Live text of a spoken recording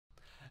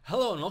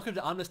Hello and welcome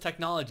to Omnis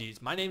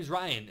Technologies. My name is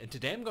Ryan and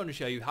today I'm going to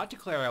show you how to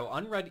clear out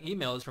unread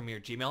emails from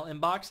your Gmail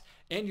inbox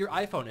and your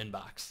iPhone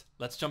inbox.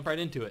 Let's jump right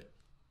into it.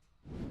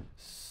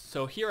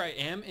 So here I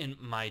am in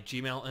my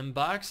Gmail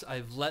inbox.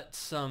 I've let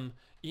some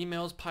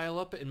emails pile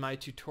up in my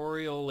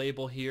tutorial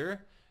label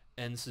here,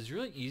 and this is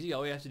really easy.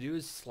 All we have to do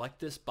is select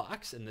this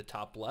box in the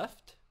top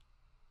left.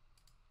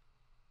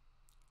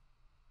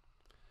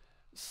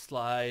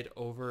 Slide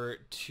over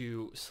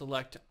to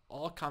select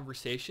all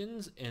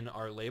conversations in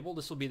our label.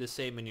 This will be the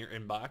same in your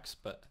inbox,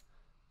 but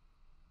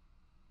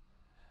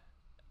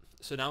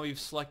so now we've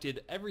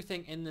selected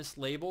everything in this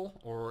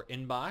label or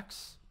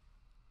inbox,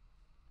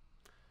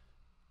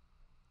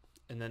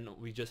 and then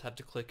we just have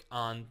to click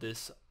on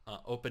this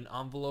open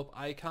envelope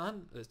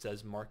icon that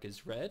says mark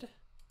as read,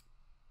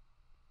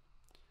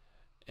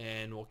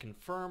 and we'll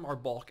confirm our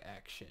bulk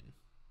action.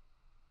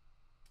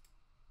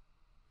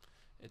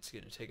 It's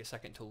going to take a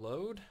second to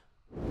load.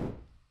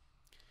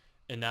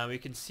 And now we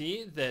can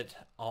see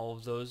that all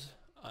of those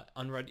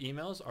unread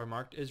emails are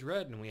marked as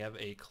read and we have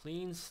a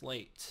clean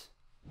slate.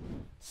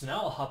 So now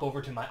I'll hop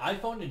over to my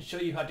iPhone and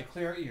show you how to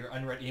clear out your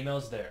unread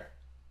emails there.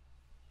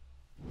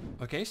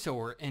 Okay, so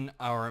we're in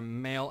our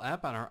Mail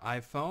app on our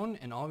iPhone,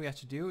 and all we have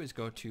to do is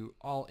go to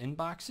All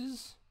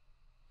Inboxes,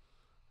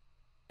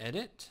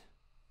 Edit,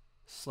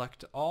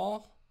 select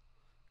All,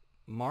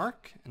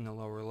 Mark in the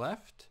lower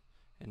left,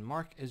 and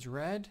mark as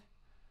read.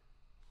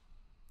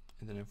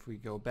 And then if we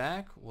go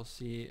back, we'll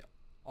see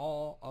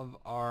all of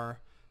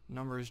our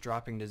numbers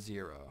dropping to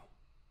 0.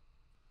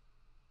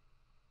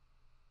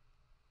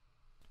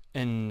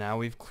 And now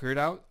we've cleared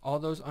out all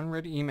those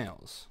unread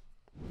emails.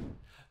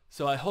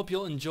 So I hope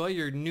you'll enjoy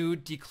your new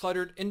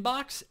decluttered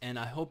inbox, and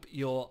I hope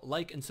you'll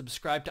like and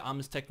subscribe to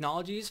Omnis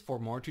Technologies for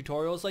more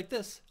tutorials like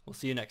this. We'll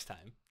see you next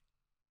time.